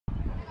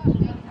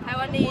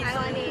Taiwanese.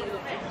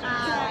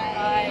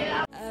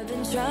 Hi. I've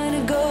been trying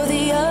to go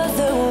the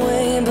other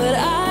way, but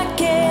I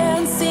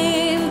can't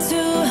seem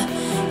to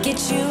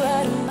get you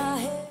out of my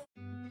head.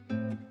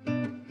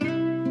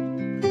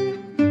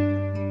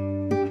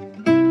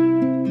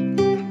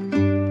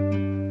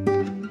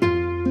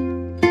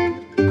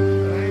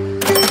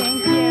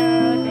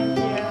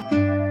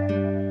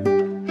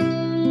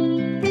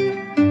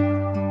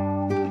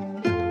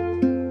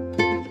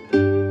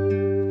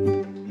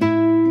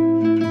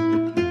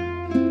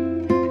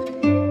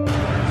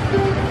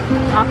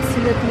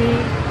 Absolutely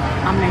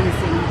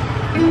amazing.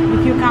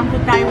 If you come to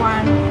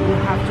Taiwan, you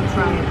have to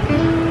try it.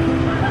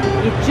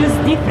 It's just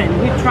different.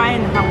 We try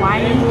in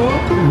Hawaii.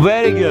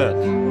 Very good.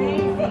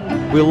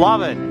 Amazing. We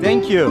love it.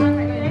 Thank you.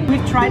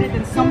 We've tried it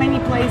in so many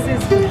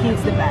places, but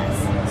he's the best.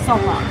 So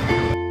far.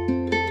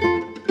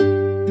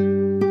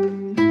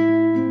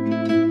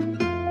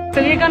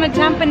 So we're gonna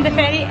jump in the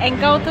ferry and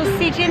go to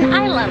Cijin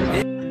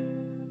Island.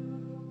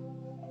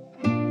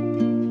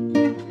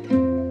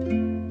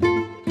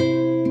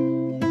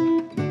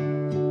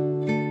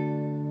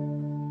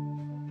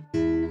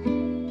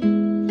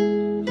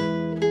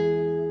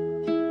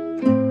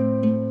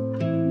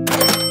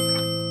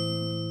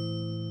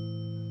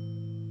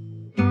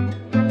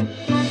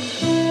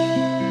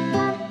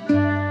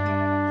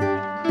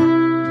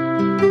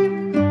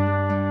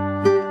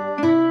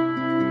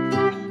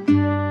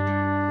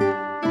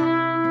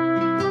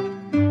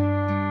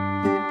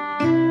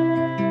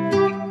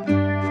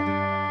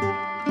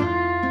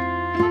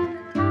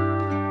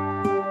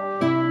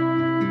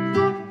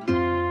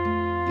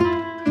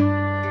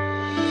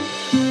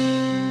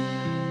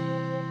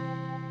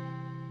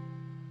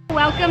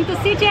 Welcome to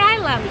Cijin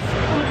Island.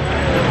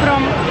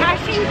 From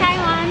Kaohsiung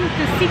Taiwan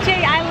to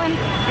Cijin Island,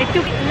 it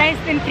took less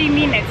than 3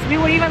 minutes. We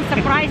were even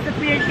surprised that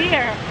we are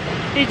here.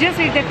 It's just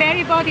with the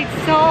ferry boat,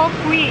 it's so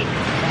quick.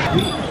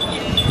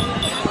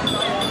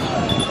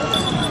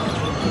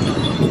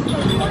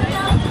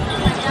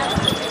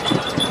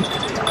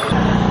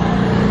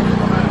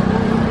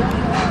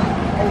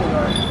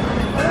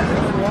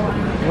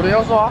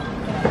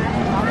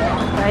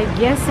 I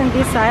guess in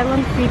this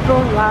island people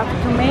love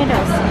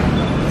tomatoes.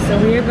 So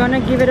we're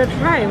gonna give it a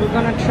try. We're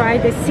gonna try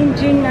the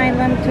Cijin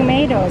Island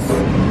tomatoes.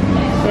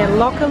 They're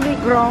locally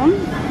grown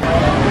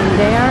and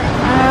they are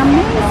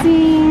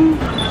amazing.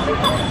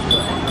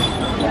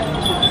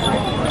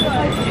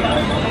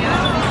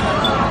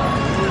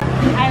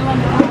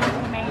 Island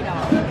tomato.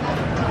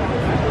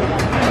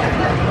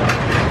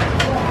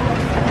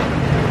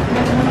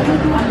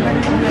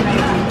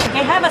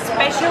 They have a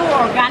special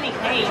organic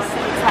taste.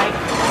 It's like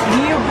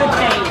real good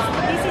taste.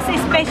 This is a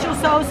special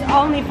sauce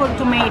only for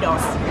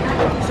tomatoes.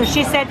 So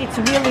she said it's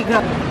really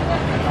good.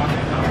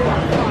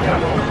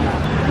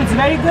 It's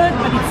very good,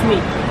 but it's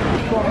sweet.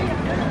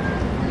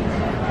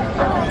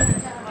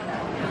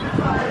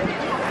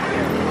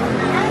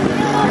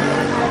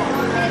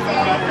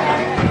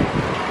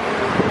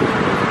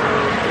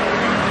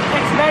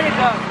 It's very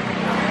good.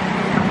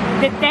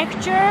 The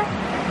texture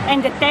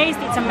and the taste,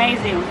 it's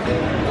amazing.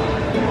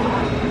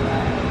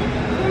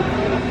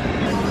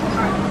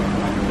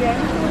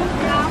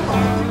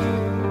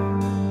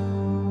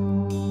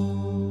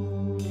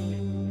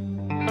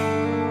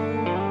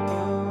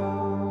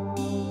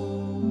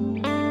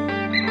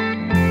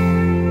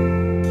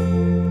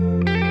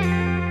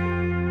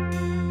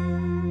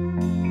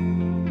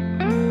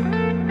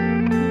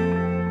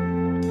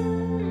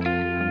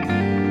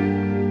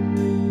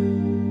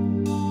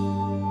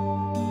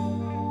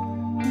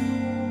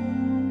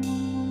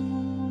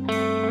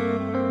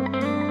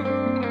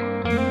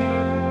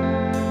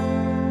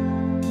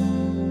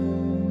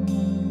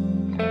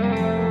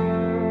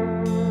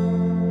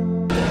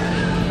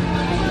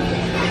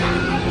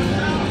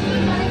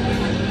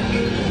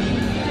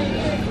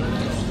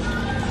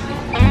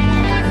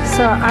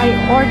 So I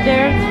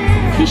ordered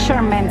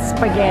fisherman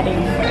spaghetti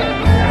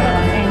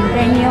and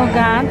Daniel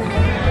got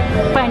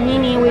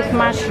panini with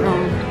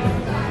mushroom.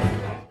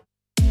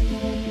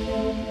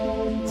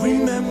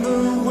 Remember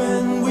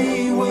when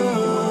we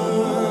were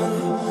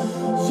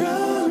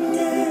young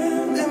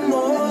and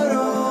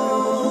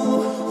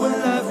immortal, when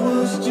life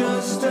was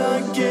just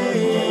a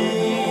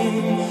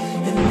game.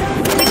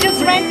 We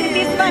just rented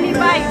this funny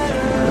bike.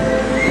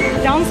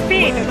 Don't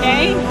speed,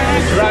 okay?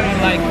 It's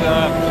driving like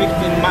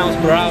 15 miles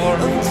per hour,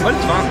 but it's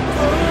fun.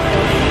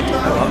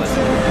 I love it.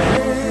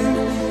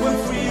 When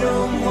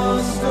freedom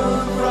was the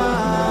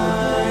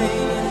ride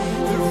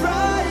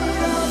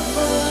of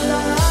a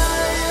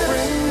life.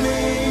 Bring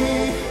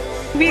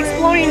me We're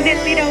exploring the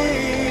little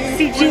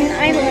Cijin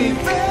Island.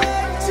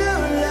 back to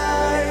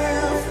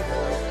life.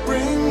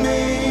 Bring me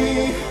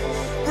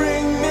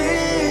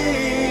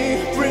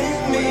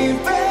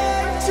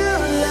back to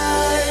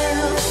life.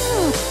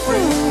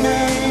 Bring me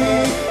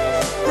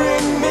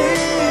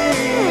back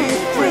to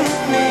life. Bring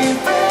me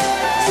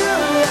back to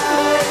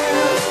life.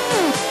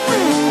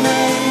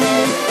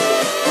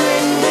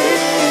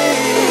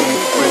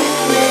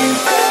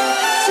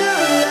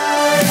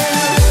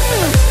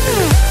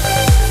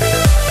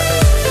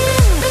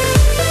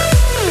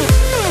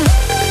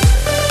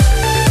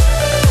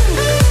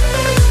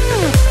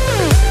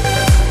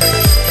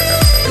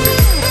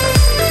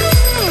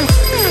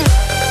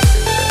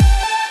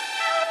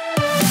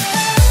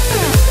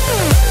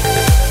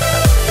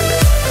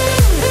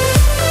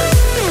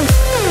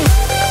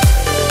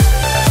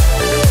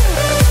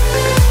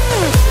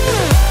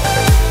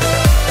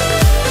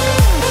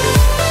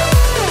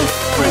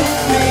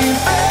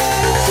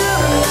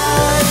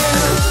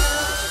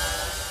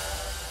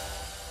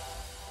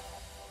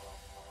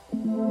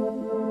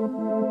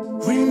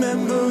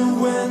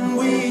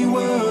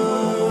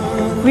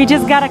 We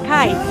just got a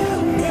kite.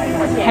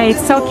 Hey,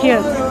 it's so cute.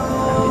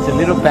 It's a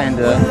little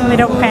panda.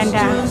 Little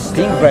panda.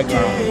 Pink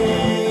background.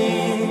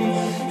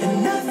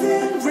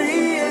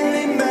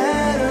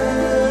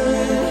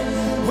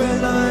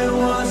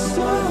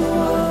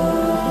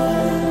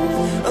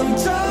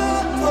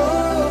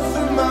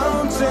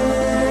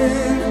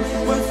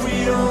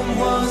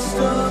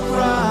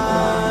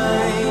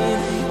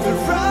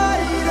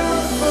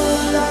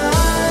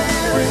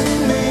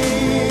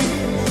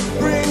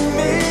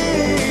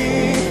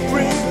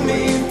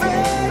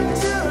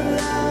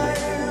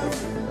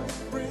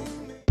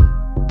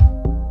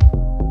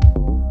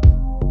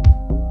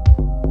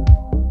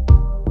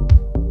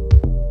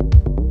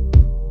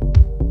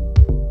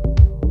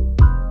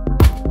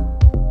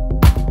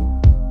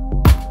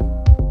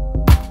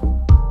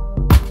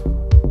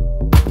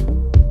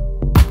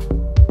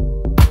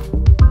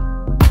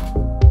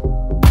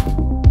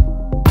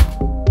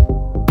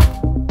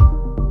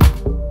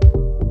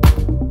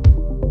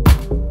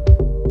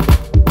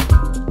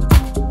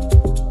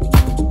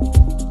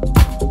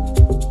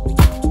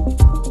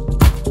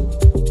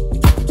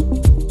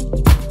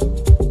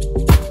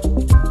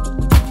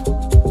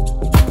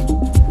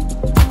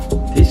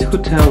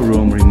 Hotel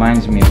room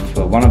reminds me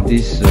of one of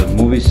these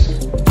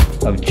movies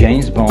of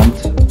James Bond,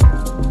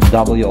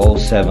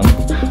 007.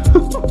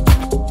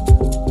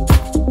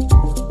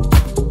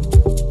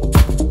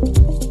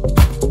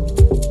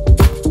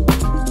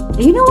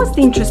 You know what's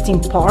the interesting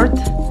part?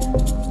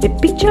 The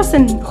pictures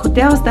and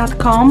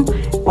hotels.com,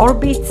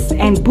 orbits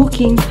and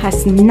booking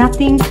has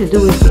nothing to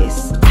do with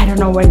this. I don't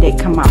know where they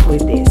come up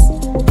with this.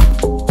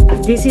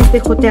 This is the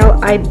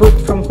hotel I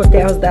booked from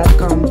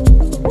hotels.com.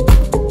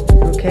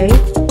 Okay?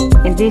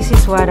 And this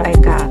is what I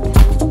got.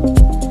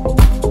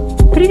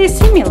 Pretty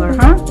similar,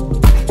 huh?